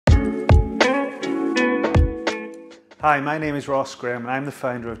Hi, my name is Ross Graham and I'm the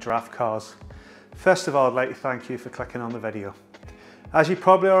founder of Giraffe Cars. First of all, I'd like to thank you for clicking on the video. As you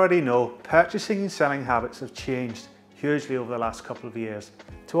probably already know, purchasing and selling habits have changed hugely over the last couple of years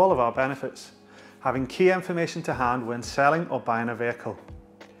to all of our benefits, having key information to hand when selling or buying a vehicle.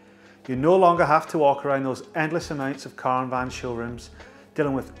 You no longer have to walk around those endless amounts of car and van showrooms,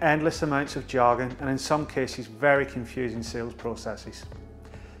 dealing with endless amounts of jargon and in some cases very confusing sales processes.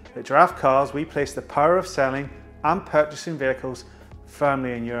 At Giraffe Cars, we place the power of selling and purchasing vehicles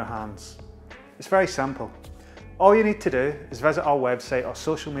firmly in your hands. It's very simple. All you need to do is visit our website or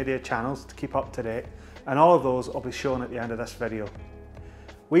social media channels to keep up to date, and all of those will be shown at the end of this video.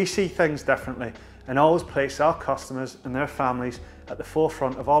 We see things differently and always place our customers and their families at the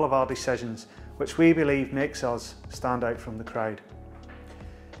forefront of all of our decisions, which we believe makes us stand out from the crowd.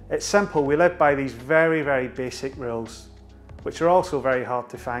 It's simple, we live by these very, very basic rules, which are also very hard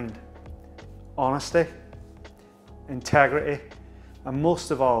to find. Honesty, integrity, and most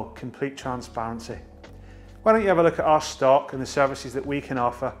of all, complete transparency. Why don't you have a look at our stock and the services that we can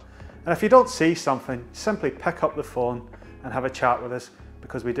offer? And if you don't see something, simply pick up the phone and have a chat with us,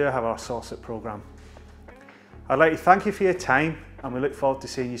 because we do have our Source It program. I'd like to thank you for your time and we look forward to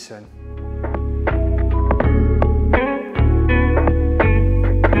seeing you soon.